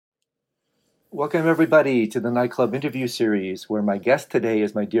Welcome, everybody, to the Nightclub interview series, where my guest today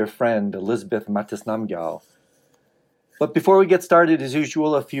is my dear friend, Elizabeth Mattis Namgyel. But before we get started, as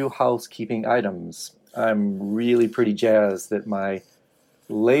usual, a few housekeeping items. I'm really pretty jazzed that my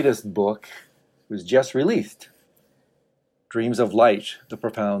latest book was just released, Dreams of Light, The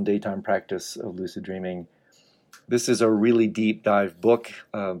Profound Daytime Practice of Lucid Dreaming. This is a really deep dive book,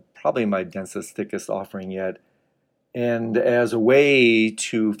 probably my densest, thickest offering yet. And as a way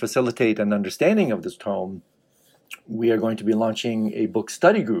to facilitate an understanding of this tome, we are going to be launching a book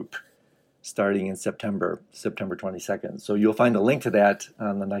study group starting in September 22nd. So you'll find a link to that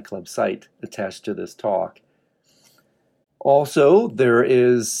on the Nightclub site attached to this talk. Also, there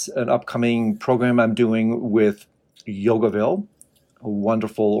is an upcoming program I'm doing with Yogaville, a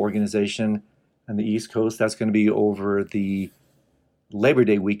wonderful organization on the East Coast. That's going to be over the Labor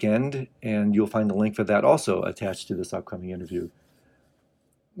Day weekend, and you'll find the link for that also attached to this upcoming interview.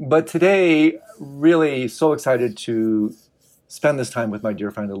 But today, really so excited to spend this time with my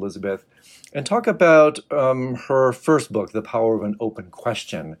dear friend Elizabeth and talk about her first book, The Power of an Open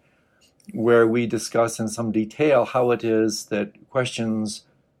Question, where we discuss in some detail how it is that questions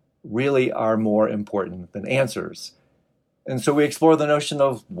really are more important than answers. And so we explore the notion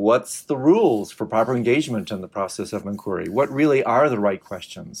of what's the rules for proper engagement in the process of inquiry. What really are the right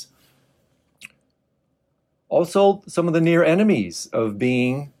questions? Also, some of the near enemies of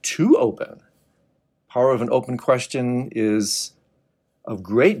being too open. Power of an open question is of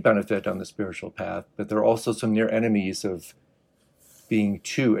great benefit on the spiritual path, but there are also some near enemies of being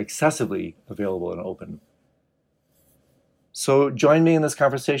too excessively available and open. So join me in this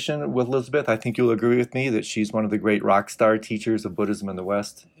conversation with Elizabeth. I think you'll agree with me that she's one of the great rock star teachers of Buddhism in the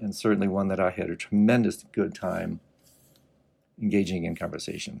West, and certainly one that I had a tremendous good time engaging in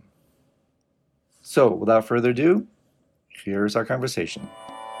conversation. So without further ado, here's our conversation.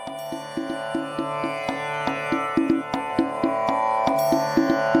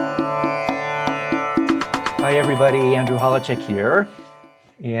 Hi, everybody. Andrew Holacek here.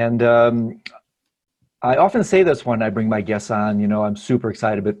 And I often say this when I bring my guests on, I'm super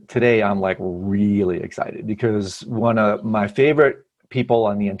excited, but today I'm like really excited because one of my favorite people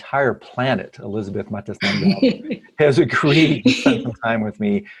on the entire planet, Elizabeth Mattis Namgyel, has agreed to spend some time with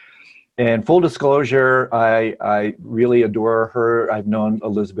me. And full disclosure, I really adore her. I've known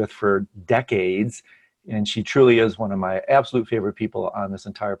Elizabeth for decades, and she truly is one of my absolute favorite people on this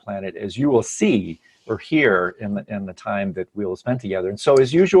entire planet, as you will see or hear in the time that we will spend together. And so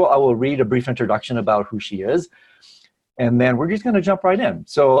as usual, I will read a brief introduction about who she is, and then we're just going to jump right in.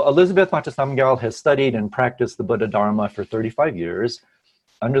 So Elizabeth Mattis Namgyel has studied and practiced the Buddha Dharma for 35 years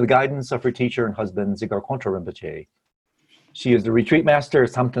under the guidance of her teacher and husband, Dzigar Kongtrul Rinpoche. She is the retreat master at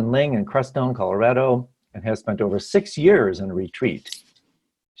Samten Ling in Crestone, Colorado, and has spent over 6 years in a retreat.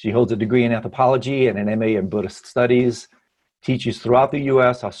 She holds a degree in anthropology and an MA in Buddhist studies, teaches throughout the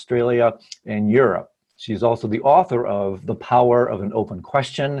US, Australia, and Europe. She's also the author of The Power of an Open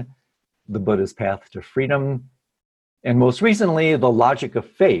Question, The Buddha's Path to Freedom, and most recently, The Logic of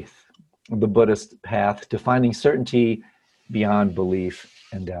Faith, The Buddhist Path to Finding Certainty Beyond Belief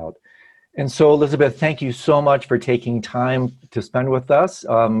and Doubt. And so, Elizabeth, thank you so much for taking time to spend with us.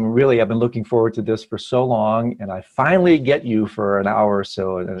 Really, I've been looking forward to this for so long, and I finally get you for an hour or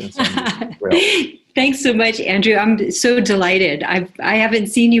so. And so I'm thrilled. Thanks so much, Andrew. I'm so delighted. I haven't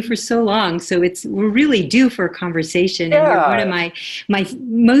seen you for so long, so we're really due for a conversation. And you're one of my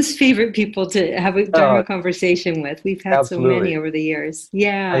most favorite people to have a conversation with. We've had absolutely. So many over the years.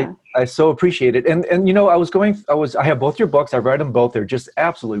 Yeah, I so appreciate it. And I have both your books. I've read them both. They're just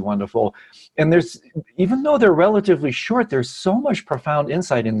absolutely wonderful. And even though they're relatively short, there's so much profound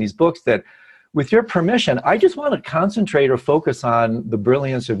insight in these books that, with your permission, I just want to concentrate or focus on the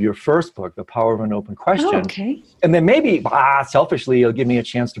brilliance of your first book, The Power of an Open Question. Oh, okay. And then maybe, selfishly, you'll give me a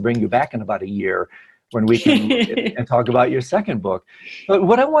chance to bring you back in about a year when we can and talk about your second book. But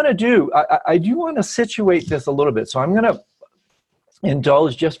what I want to do, I do want to situate this a little bit. So I'm going to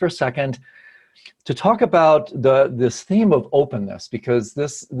indulge just for a second to talk about this theme of openness, because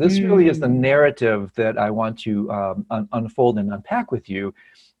this really is the narrative that I want to unfold and unpack with you.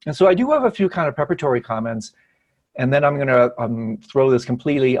 And so I do have a few kind of preparatory comments, and then I'm going to throw this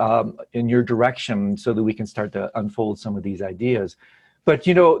completely in your direction so that we can start to unfold some of these ideas. But,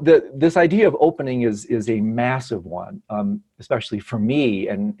 this idea of opening is a massive one, especially for me.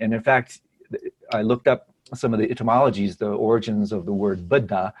 And in fact, I looked up some of the etymologies, the origins of the word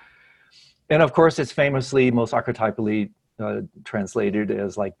Buddha. And of course, it's famously, most archetypally translated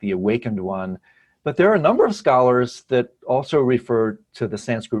as like the awakened one. But there are a number of scholars that also refer to the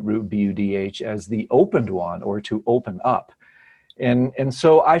Sanskrit root Budh as the opened one, or to open up. And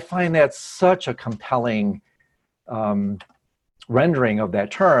so I find that such a compelling rendering of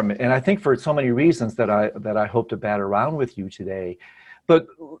that term. And I think for so many reasons that I hope to bat around with you today. But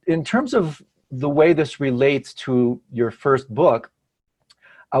in terms of the way this relates to your first book,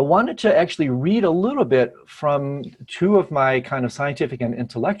 I wanted to actually read a little bit from two of my kind of scientific and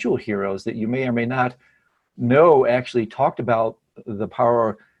intellectual heroes that you may or may not know actually talked about the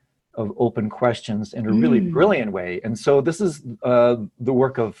power of open questions in a really brilliant way. And so this is the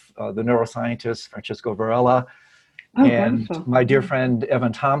work of the neuroscientist Francesco Varela and wonderful. my dear friend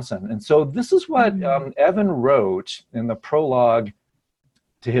Evan Thompson. And so this is what Evan wrote in the prologue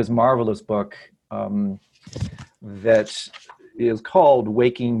to his marvelous book that is called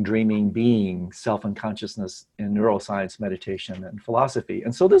Waking, Dreaming, Being, Self-Unconsciousness in Neuroscience, Meditation, and Philosophy.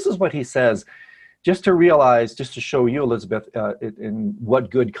 And so this is what he says, just to realize, just to show you, Elizabeth, in what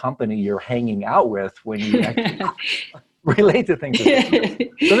good company you're hanging out with when you actually relate to things.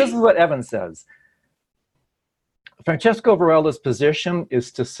 So this is what Evan says. Francesco Varela's position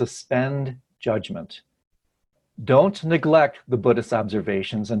is to suspend judgment. Don't neglect the Buddhist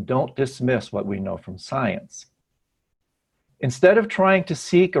observations and don't dismiss what we know from science. Instead of trying to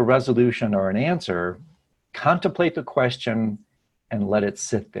seek a resolution or an answer, contemplate the question and let it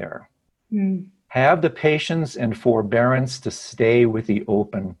sit there. Have the patience and forbearance to stay with the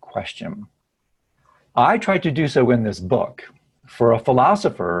open question. I tried to do so in this book. For a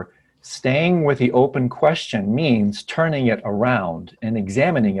philosopher, staying with the open question means turning it around and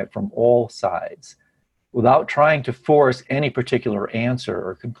examining it from all sides without trying to force any particular answer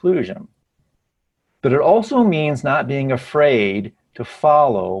or conclusion. But it also means not being afraid to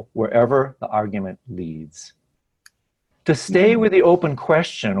follow wherever the argument leads. To stay with the open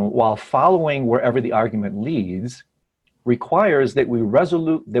question while following wherever the argument leads requires that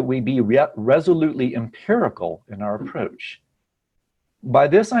we be resolutely empirical in our approach. By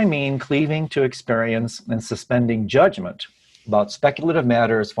this I mean cleaving to experience and suspending judgment about speculative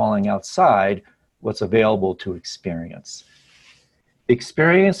matters falling outside what's available to experience.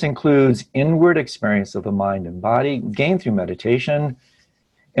 Experience includes inward experience of the mind and body gained through meditation,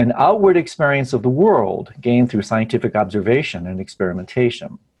 and outward experience of the world gained through scientific observation and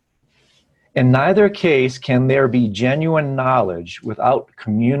experimentation. In neither case can there be genuine knowledge without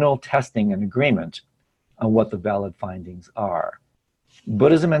communal testing and agreement on what the valid findings are.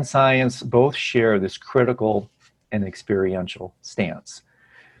 Buddhism and science both share this critical and experiential stance.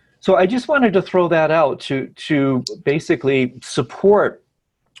 So I just wanted to throw that out to basically support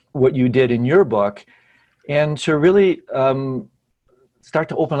what you did in your book and to really start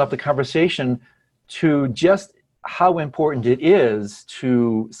to open up the conversation to just how important it is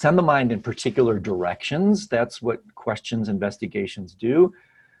to send the mind in particular directions. That's what questions, investigations do.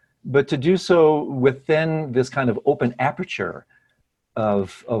 But to do so within this kind of open aperture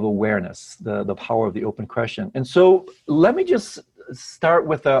of awareness, the power of the open question. And so let me just start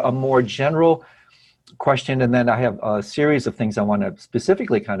with a more general question, and then I have a series of things I want to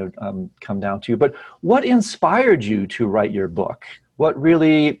specifically kind of come down to. But what inspired you to write your book? What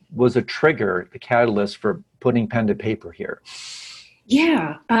really was a trigger, the catalyst for putting pen to paper here?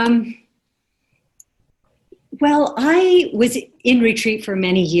 Yeah. Well, I was in retreat for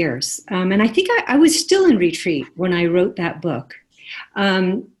many years, and I think I was still in retreat when I wrote that book.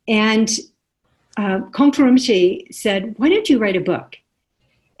 And Kongtrul Rinpoche said, "Why don't you write a book?"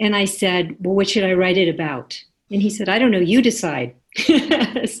 And I said, "Well, what should I write it about?" And he said, "I don't know, you decide."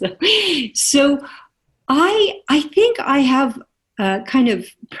 so I think I have a kind of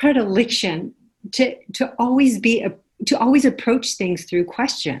predilection to always approach things through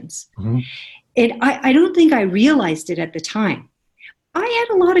questions. Mm-hmm. And I don't think I realized it at the time. I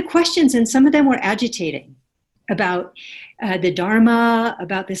had a lot of questions, and some of them were agitating about the Dharma,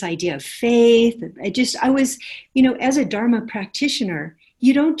 about this idea of faith. I was, as a Dharma practitioner,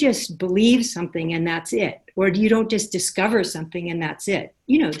 you don't just believe something and that's it, or you don't just discover something and that's it.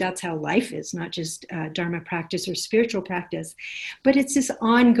 That's how life is, not just Dharma practice or spiritual practice, but it's this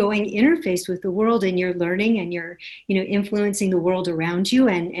ongoing interface with the world, and you're learning and you're, influencing the world around you,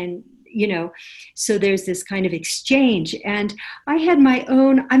 and so there's this kind of exchange. And I had my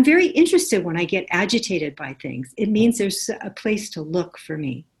own, I'm very interested when I get agitated by things. It means there's a place to look for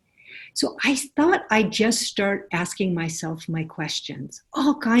me. So I thought I'd just start asking myself my questions,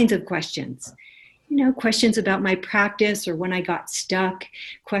 all kinds of questions. Questions about my practice or when I got stuck,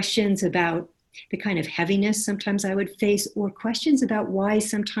 questions about the kind of heaviness sometimes I would face, or questions about why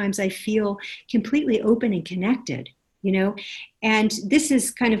sometimes I feel completely open and connected. And this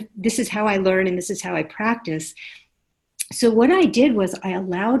is how I learn, and this is how I practice. So what I did was I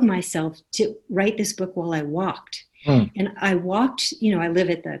allowed myself to write this book while I walked. Mm. And I walked, I live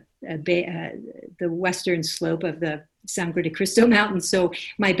at the western slope of the Sangre de Cristo Mountains. So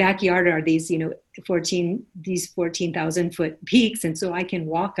my backyard are these, 14,000 foot peaks. And so I can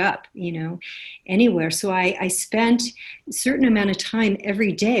walk up, anywhere. So I spent a certain amount of time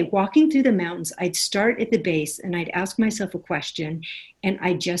every day walking through the mountains. I'd start at the base and I'd ask myself a question, and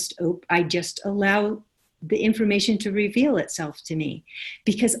I just allow the information to reveal itself to me.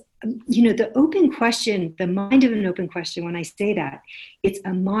 Because, the open question, the mind of an open question, when I say that, it's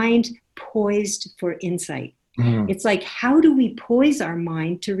a mind poised for insight. Mm. It's like, how do we poise our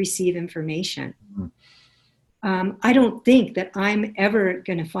mind to receive information? I don't think that I'm ever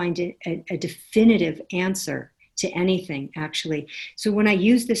going to find a definitive answer to anything, actually. So when I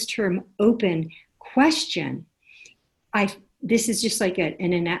use this term open question, this is just like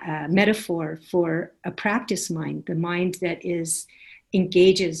a metaphor for a practice mind, the mind that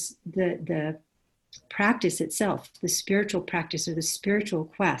engages the practice itself, the spiritual practice or the spiritual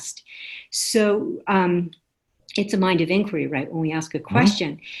quest. So it's a mind of inquiry, right? When we ask a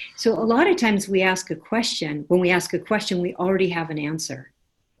question. Mm-hmm. So a lot of times when we ask a question, we already have an answer.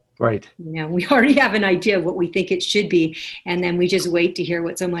 Right. We already have an idea of what we think it should be. And then we just wait to hear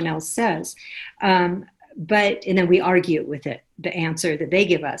what someone else says. And then we argue with it, the answer that they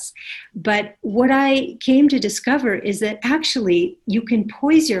give us. But what I came to discover is that actually you can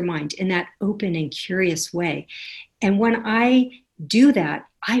poise your mind in that open and curious way. And when I do that,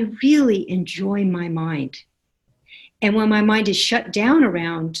 I really enjoy my mind. And when my mind is shut down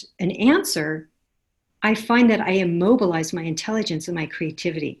around an answer, I find that I immobilize my intelligence and my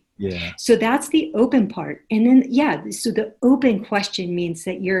creativity. Yeah. So that's the open part. And then, so the open question means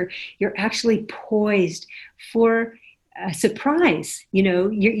that you're actually poised for a surprise.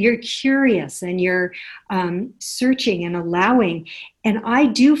 You're curious and you're searching and allowing. And I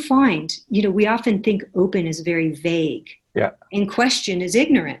do find, we often think open is very vague. Yeah. And question is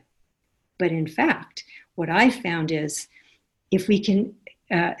ignorant. But in fact, what I've found is if we can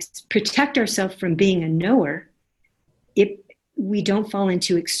protect ourselves from being a knower, we don't fall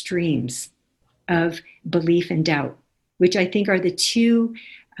into extremes of belief and doubt, which I think are the two,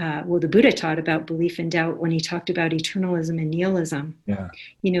 the Buddha taught about belief and doubt when he talked about eternalism and nihilism. Yeah.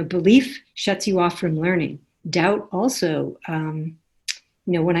 Belief shuts you off from learning. Doubt also,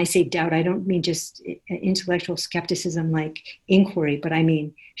 when I say doubt, I don't mean just intellectual skepticism like inquiry, but I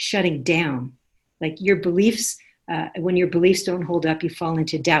mean shutting down. Like your beliefs, when your beliefs don't hold up, you fall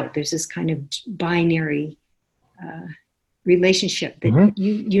into doubt. There's this kind of binary relationship that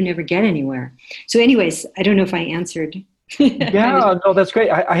you never get anywhere. So anyways, I don't know if I answered. Yeah, no, that's great.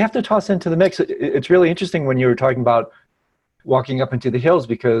 I have to toss into the mix. It's really interesting when you were talking about walking up into the hills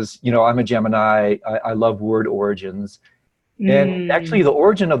because, I'm a Gemini. I love word origins. And actually the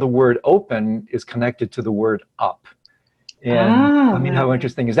origin of the word open is connected to the word up. And how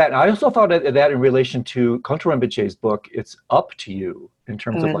interesting is that? And I also thought of that in relation to Khenpo Rinpoche's book, It's Up to You, in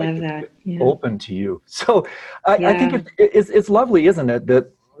terms of open to you. So I think it's lovely, isn't it?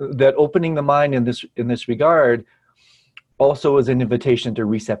 That opening the mind in this regard also is an invitation to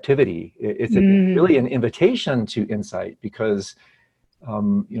receptivity. It's really an invitation to insight because,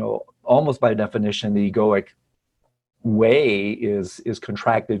 almost by definition, the egoic way is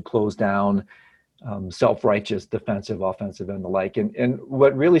contracted, closed down, self-righteous, defensive, offensive, and the like. And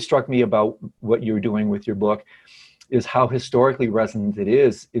what really struck me about what you're doing with your book is how historically resonant it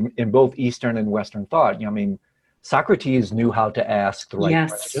is in both Eastern and Western thought. Socrates knew how to ask the right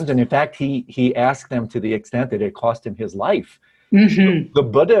questions. And in fact, he asked them to the extent that it cost him his life. Mm-hmm. The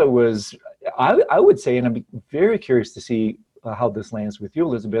Buddha was, I would say, and I'm very curious to see how this lands with you,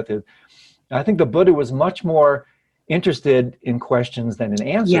 Elizabeth, I think the Buddha was much more interested in questions than in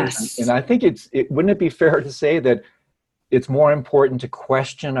answers. Yes. And I think wouldn't it be fair to say that it's more important to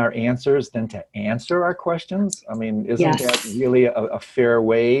question our answers than to answer our questions? I mean, isn't that really a fair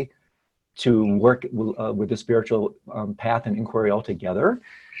way to work with the spiritual path and inquiry altogether?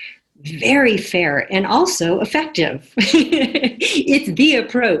 Very fair and also effective. It's the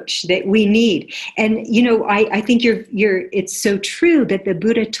approach that we need. And, I think it's so true that the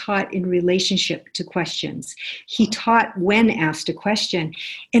Buddha taught in relationship to questions. He taught when asked a question.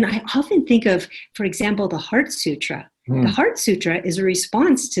 And I often think of, for example, the Heart Sutra. The Heart Sutra is a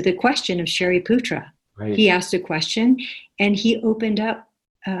response to the question of Shariputra. Right. He asked a question and he opened up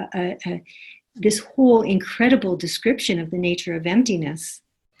this whole incredible description of the nature of emptiness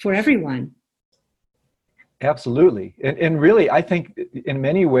for everyone. Absolutely. And really, I think in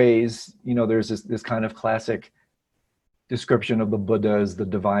many ways, there's this kind of classic description of the Buddha as the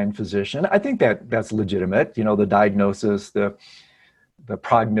divine physician. I think that's legitimate, the diagnosis, the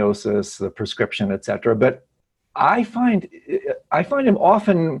prognosis, the prescription, etc. But I find I find him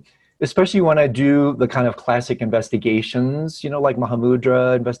often, especially when I do the kind of classic investigations, like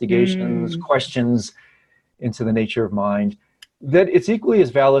Mahamudra investigations, Mm. questions into the nature of mind, that it's equally as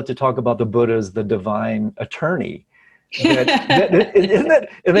valid to talk about the Buddha as the divine attorney. And that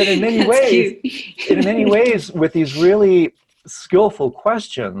That's cute. in many ways, with these really skillful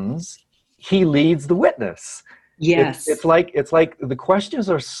questions, he leads the witness. Yes. It's like the questions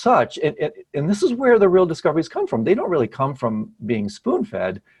are such, and this is where the real discoveries come from. They don't really come from being spoon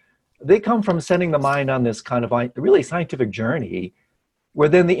fed. They come from sending the mind on this kind of really scientific journey, where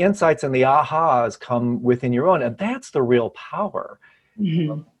then the insights and the ahas come within your own, and that's the real power.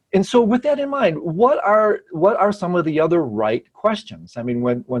 Mhm. And so, with that in mind, what are some of the other right questions? I mean,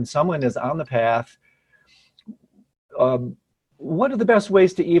 when someone is on the path, um, what are the best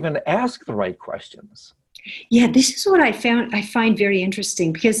ways to even ask the right questions? Yeah, this is what I find very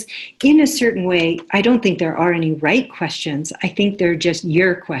interesting because in a certain way, I don't think there are any right questions. I think they're just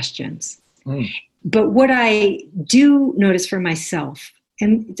your questions. Mm. But what I do notice for myself,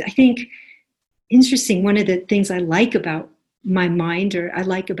 and I think interesting, one of the things I like about my mind or I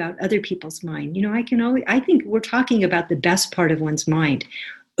like about other people's mind, I think we're talking about the best part of one's mind: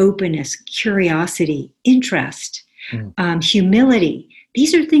 openness, curiosity, interest, Mm. humility.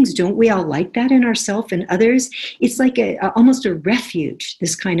 These are things, don't we all like that in ourselves and others? It's like almost a refuge,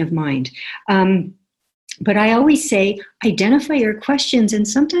 this kind of mind. But I always say, identify your questions, and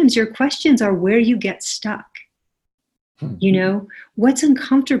sometimes your questions are where you get stuck. Mm. What's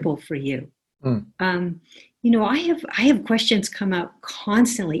uncomfortable for you? Mm. Um, I have questions come up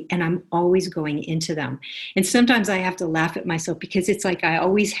constantly, and I'm always going into them. And sometimes I have to laugh at myself because it's like I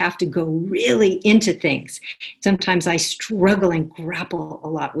always have to go really into things. Sometimes I struggle and grapple a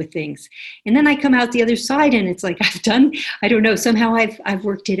lot with things, and then I come out the other side, and it's like I don't know, somehow I've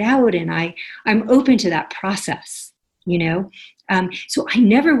worked it out, and I'm open to that process. So I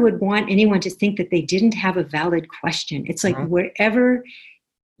never would want anyone to think that they didn't have a valid question. It's like Mhm. wherever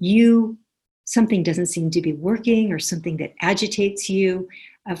you something doesn't seem to be working or something that agitates you.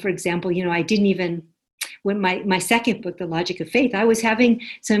 For example, I didn't even, when my second book, The Logic of Faith, I was having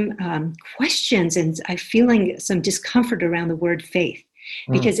some questions and I feeling some discomfort around the word faith.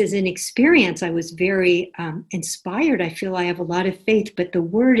 Mm. Because as an experience, I was very inspired. I feel I have a lot of faith, but the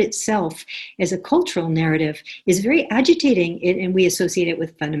word itself, as a cultural narrative, is very agitating, and we associate it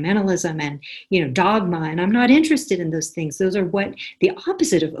with fundamentalism and dogma. And I'm not interested in those things. Those are what the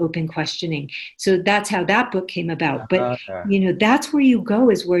opposite of open questioning. So that's how that book came about. But Yeah. that's where you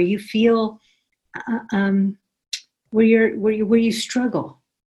go, is where you feel where you struggle,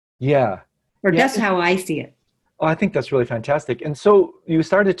 Yeah. or Yeah. that's how I see it. Oh, I think that's really fantastic. And so you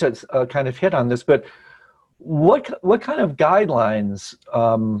started to kind of hit on this, but what kind of guidelines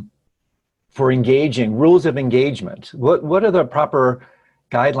for engaging, rules of engagement? What are the proper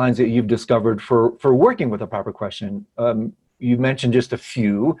guidelines that you've discovered for working with a proper question? You mentioned just a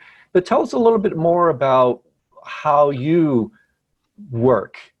few, but tell us a little bit more about how you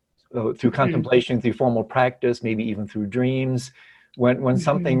work through Mhm. contemplation, through formal practice, maybe even through dreams. When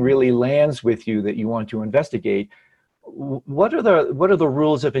something Mhm. really lands with you that you want to investigate, what are the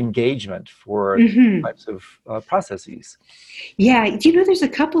rules of engagement for Mhm. types of processes? Yeah, there's a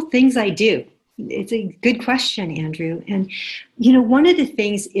couple things I do. It's a good question, Andrew. And one of the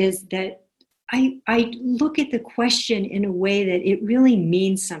things is that I look at the question in a way that it really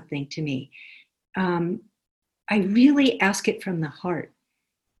means something to me. Um, I really ask it from the heart.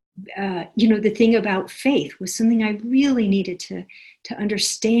 The thing about faith was something I really needed to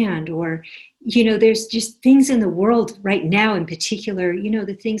understand. Or there's just things in the world right now, in particular,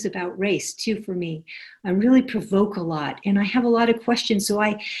 the things about race too, for me, really provoke a lot, and I have a lot of questions. So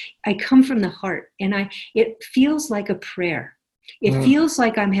I come from the heart, and it feels like a prayer. It Mm. feels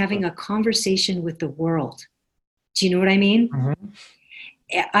like I'm having a conversation with the world. Do you know what I mean? Mhm.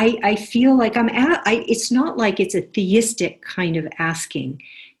 I feel like it's not like it's a theistic kind of asking.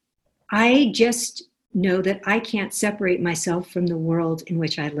 I just know that I can't separate myself from the world in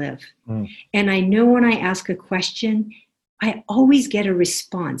which I live. Mm. And I know when I ask a question, I always get a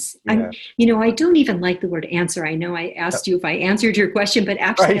response. Yeah. I don't even like the word answer. I know I Yep. asked you if I answered your question, but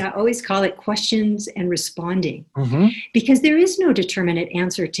actually Right. I always call it questions and responding, Hmm. because there is no determinate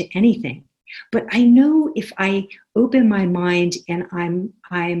answer to anything. But I know if I open my mind and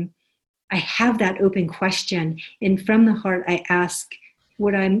I have that open question, and from the heart I ask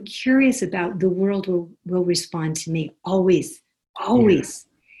what I'm curious about, the world will respond to me always, Yeah. always.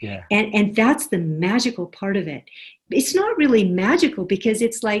 Yeah. And that's the magical part of it. It's not really magical because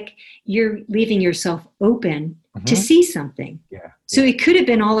it's like you're leaving yourself open to Hmm. see something. Yeah. So it could have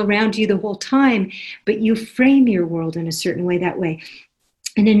been all around you the whole time, but you frame your world in a certain way that way.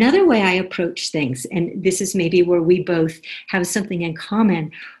 And another way I approach things, and this is maybe where we both have something in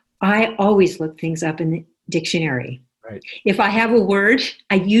common, I always look things up in the dictionary. Right. If I have a word,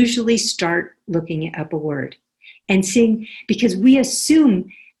 I usually start looking up a word and seeing, because we assume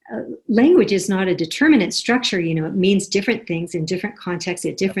language is not a determinate structure. You know, it means different things in different contexts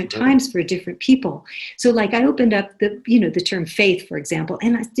at different times for different people. So like I opened up the term faith, for example,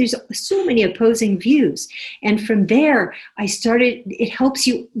 and there's so many opposing views. And from there, it helps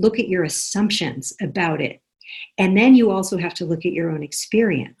you look at your assumptions about it. And then you also have to look at your own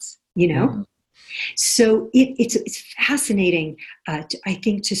experience, So it's fascinating, I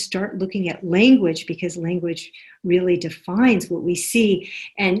think, to start looking at language, because language really defines what we see.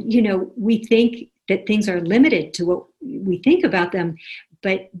 And, we think that things are limited to what we think about them,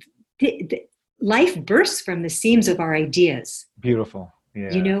 but life bursts from the seams of our ideas. Beautiful.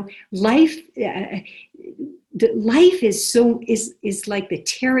 Yeah. Life is like the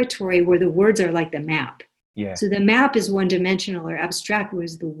territory where the words are like the map. Yeah. So the map is one-dimensional or abstract,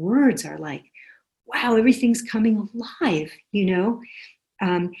 whereas the words are like, wow, everything's coming alive,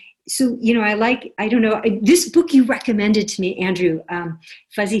 So, I don't know, this book you recommended to me, Andrew,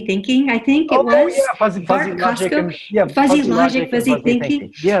 Fuzzy Thinking, I think it was. Yeah, Fuzzy Logic. Fuzzy Logic, Fuzzy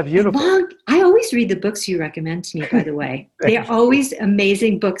Thinking. Yeah, beautiful. I always read the books you recommend to me, by the way. They are always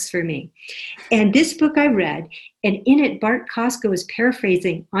amazing books for me. And this book I read, and in it, Bart Costco is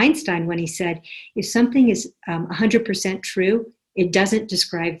paraphrasing Einstein when he said, if something is 100% true, it doesn't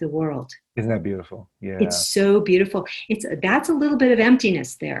describe the world. Isn't that beautiful? Yeah. It's so beautiful. That's a little bit of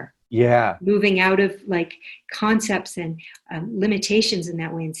emptiness there. Yeah. Moving out of like concepts and limitations in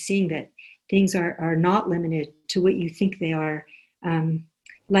that way, and seeing that things are not limited to what you think they are.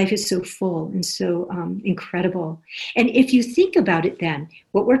 Life is so full and so incredible. And if you think about it, then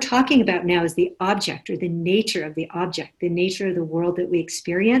what we're talking about now is the object, or the nature of the object, the nature of the world that we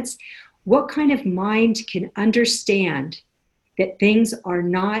experience. What kind of mind can understand that things are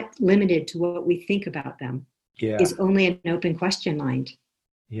not limited to what we think about them? Is only an open question mind.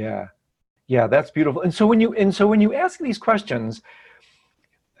 Yeah, that's beautiful. And so when you ask these questions,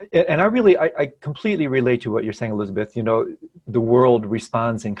 and I completely relate to what you're saying, Elizabeth. The world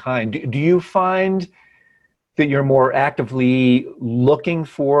responds in kind. Do you find that you're more actively looking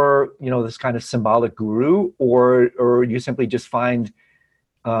for this kind of symbolic guru, or you simply just find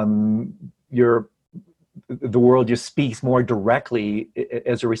the world just speaks more directly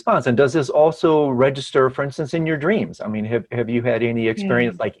as a response? And does this also register, for instance, in your dreams? I mean, have you had any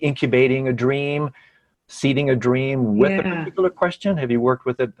experience like incubating a dream, seeding a dream with a particular question? Have you worked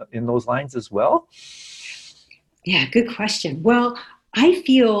with it in those lines as well? Yeah, good question. Well, I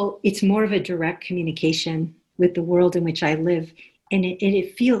feel it's more of a direct communication with the world in which I live. And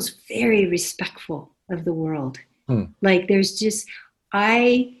it feels very respectful of the world. Like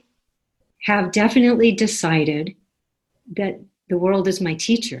I have definitely decided that the world is my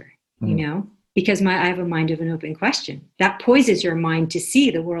teacher, because I have a mind of an open question. That poises your mind to see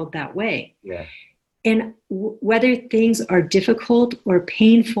the world that way. Yeah. And whether things are difficult or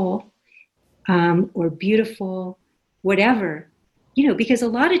painful or beautiful, whatever, because a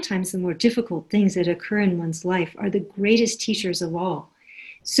lot of times the more difficult things that occur in one's life are the greatest teachers of all.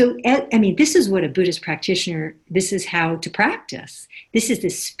 So, this is what a Buddhist practitioner, this is how to practice. This is the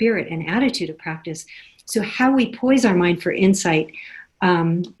spirit and attitude of practice. So how we poise our mind for insight,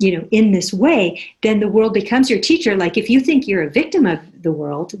 in this way, then the world becomes your teacher. Like if you think you're a victim of the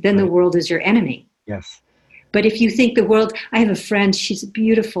world, then the world is your enemy. Yes. But if you think the world, I have a friend, she's a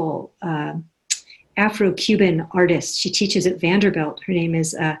beautiful Afro-Cuban artist. She teaches at Vanderbilt. Her name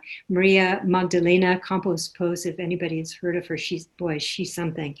is Maria Magdalena Campos Pos. If anybody has heard of her, she's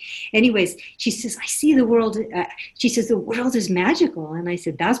something. Anyways, she says, I see the world. She says, the world is magical. And I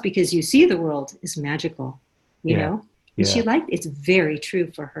said, that's because you see the world is magical, you know? And she it's very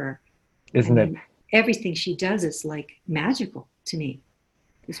true for her. Isn't it? Everything she does is like magical to me.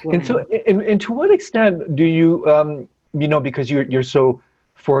 And so, and to what extent do you, because you're so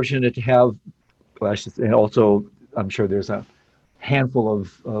fortunate to have, and also I'm sure there's a handful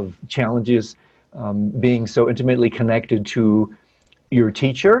of challenges being so intimately connected to your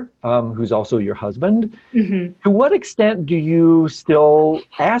teacher, who's also your husband. Mm-hmm. To what extent do you still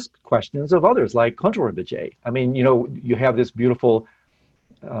ask questions of others, like Control Rinpoche? I mean, you have this beautiful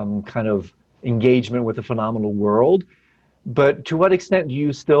kind of engagement with the phenomenal world, but to what extent do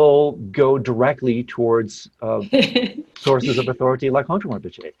you still go directly towards sources of authority like Control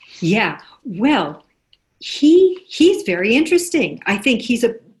Rinpoche? Yeah, well, he's very interesting. I think he's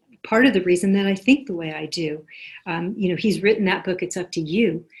a part of the reason that I think the way I do. He's written that book, It's Up to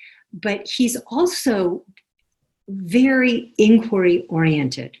You, but he's also very inquiry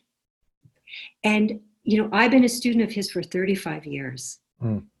oriented. And, I've been a student of his for 35 years.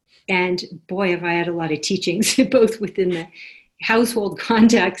 Mm. And boy, have I had a lot of teachings, both within the household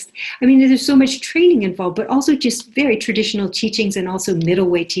context. I mean, there's so much training involved, but also just very traditional teachings and also middle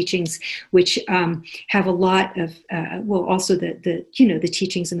way teachings, which have a lot of, also the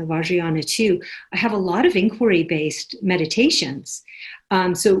teachings in the Vajrayana too, have a lot of inquiry-based meditations.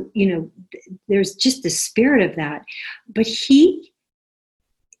 So there's just the spirit of that. But he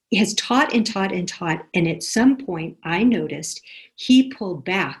has taught and taught and taught. And at some point I noticed he pulled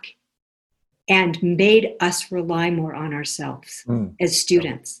back and made us rely more on ourselves as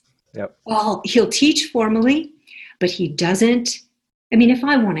students. Yep. Well, he'll teach formally, but he doesn't. I mean, if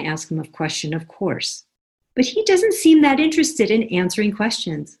I want to ask him a question, of course, but he doesn't seem that interested in answering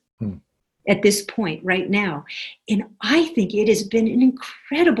questions at this point right now. And I think it has been an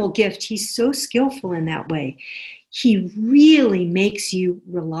incredible gift. He's so skillful in that way. He really makes you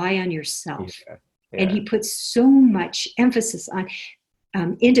rely on yourself. Yeah. Yeah. And he puts so much emphasis on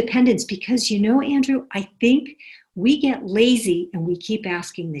independence because, Andrew, I think we get lazy and we keep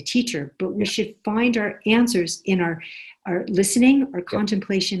asking the teacher, but we should find our answers in our listening, our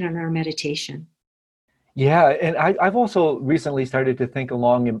contemplation, and our meditation. Yeah, and I've also recently started to think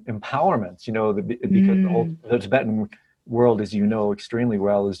along empowerments, because the Tibetan world, as you know extremely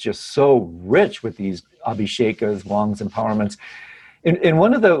well, is just so rich with these abhishekas, wangs, empowerments. And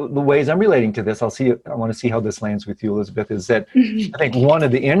one of the ways I'm relating to this, I want to see how this lands with you, Elizabeth, is that I think one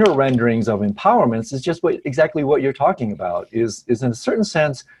of the inner renderings of empowerments is just exactly what you're talking about, is in a certain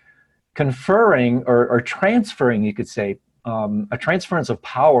sense conferring or transferring, you could say, a transference of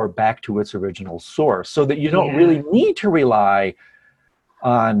power back to its original source, so that you don't really need to rely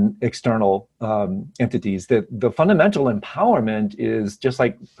on external entities. That the fundamental empowerment is, just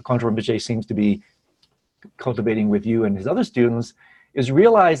like Kondro Rinpoche seems to be cultivating with you and his other students, is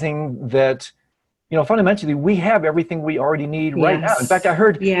realizing that, fundamentally we have everything we already need right now. In fact, I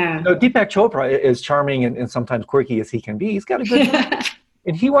heard Deepak Chopra, as charming and sometimes quirky as he can be, he's got a good mind.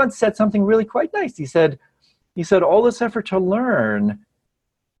 And he once said something really quite nice. He said, all this effort to learn,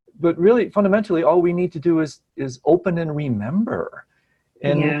 but really fundamentally all we need to do is open and remember.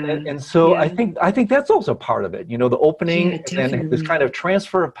 And so I think that's also part of it, the opening and this kind of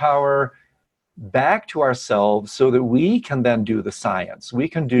transfer of power back to ourselves, so that we can then do the science. We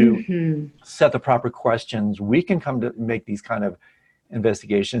can set the proper questions. We can come to make these kind of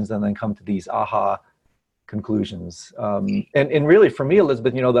investigations and then come to these aha conclusions. And really for me,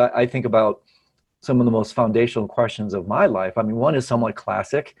 Elizabeth, that I think about some of the most foundational questions of my life. I mean, one is somewhat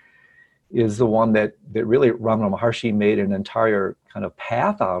classic, is the one that really Ramana Maharshi made an entire kind of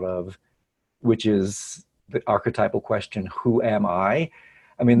path out of, which is the archetypal question, who am I?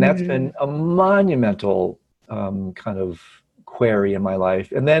 I mean, that's been a monumental kind of query in my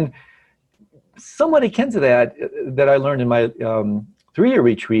life. And then somewhat akin to that I learned in my 3-year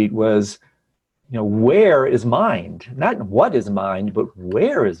retreat was, where is mind? Not what is mind, but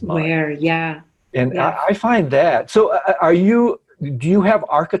where is mind? Where, yeah. And I find that. So do you have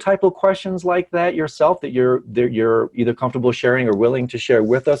archetypal questions like that yourself that you're either comfortable sharing or willing to share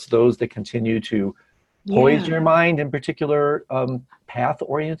with us, those that continue to poise your mind in particular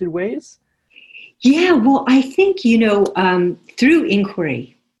path-oriented ways? Yeah, well, I think, through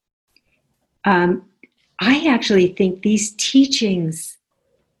inquiry, I actually think these teachings,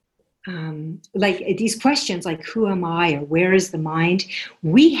 like these questions like who am I or where is the mind,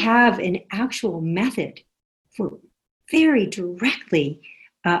 we have an actual method for very directly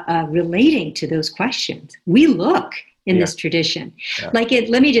relating to those questions. We look in this tradition. Like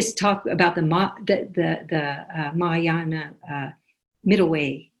let me just talk about the Mahayana middle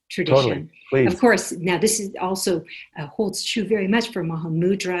way tradition. Totally. Of course, now this is also holds true very much for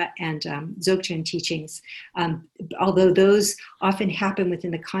Mahamudra and Dzogchen teachings, although those often happen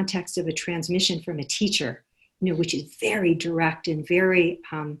within the context of a transmission from a teacher, which is very direct and very,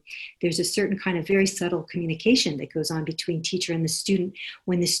 there's a certain kind of very subtle communication that goes on between teacher and the student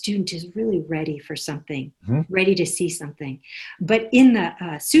when the student is really ready for something, ready to see something. But in the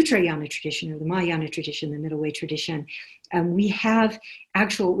Sutrayana tradition, or the Mahayana tradition, the middle way tradition, we have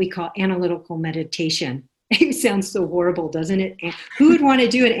actual, what we call analytical meditation. It sounds so horrible, doesn't it? Who would want to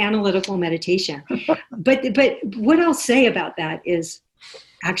do an analytical meditation? But what I'll say about that is,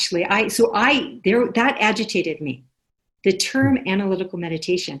 actually, that agitated me, the term analytical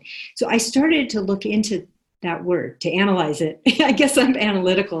meditation. So I started to look into that word, to analyze it. I guess I'm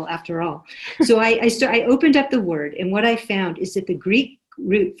analytical after all. So I opened up the word, and what I found is that the Greek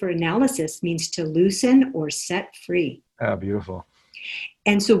root for analysis means to loosen or set free. Ah, beautiful.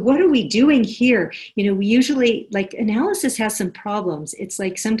 And so what are we doing here? We usually, like, analysis has some problems. It's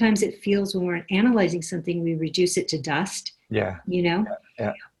like sometimes it feels when we're analyzing something, we reduce it to dust, Yeah.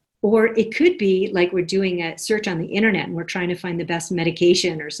 Yeah. Or it could be like we're doing a search on the internet and we're trying to find the best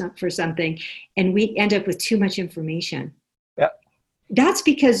medication for something, and we end up with too much information. Yeah. That's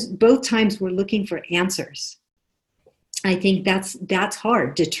because both times we're looking for answers. I think that's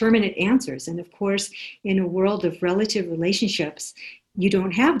hard, determinate answers. And of course, in a world of relative relationships, you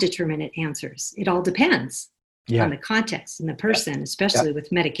don't have determinate answers. It all depends on the context and the person, especially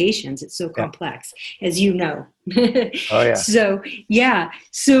with medications. It's so complex, as you know. Oh, yeah.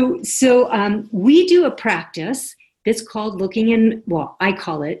 So we do a practice that's called I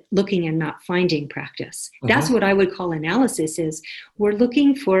call it looking and not finding practice. That's what I would call analysis. Is we're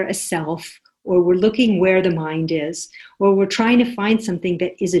looking for a self, or we're looking where the mind is, or we're trying to find something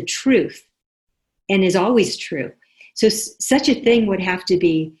that is a truth and is always true. So such a thing would have to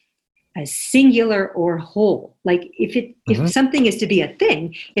be a singular or whole. Like if something is to be a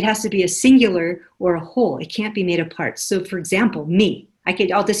thing, it has to be a singular or a whole. It can't be made of parts. So for example,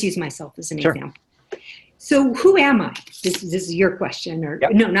 I'll just use myself as an example. So who am I? This is your question, or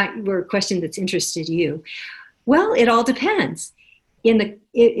no, not your question that's interested you. Well, it all depends.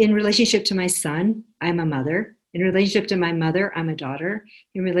 In relationship to my son, I'm a mother. In relationship to my mother, I'm a daughter.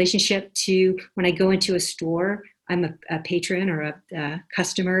 In relationship to when I go into a store, I'm a patron or a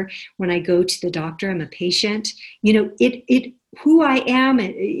customer. When I go to the doctor, I'm a patient. Who I am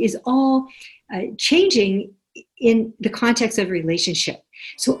is all changing in the context of relationship.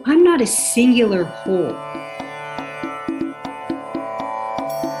 So I'm not a singular whole.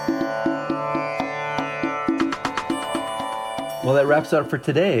 Well, that wraps up for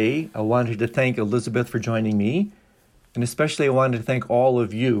today. I wanted to thank Elizabeth for joining me, and especially I wanted to thank all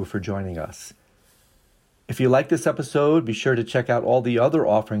of you for joining us. If you like this episode, be sure to check out all the other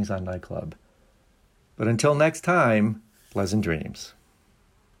offerings on Nightclub. But until next time, pleasant dreams.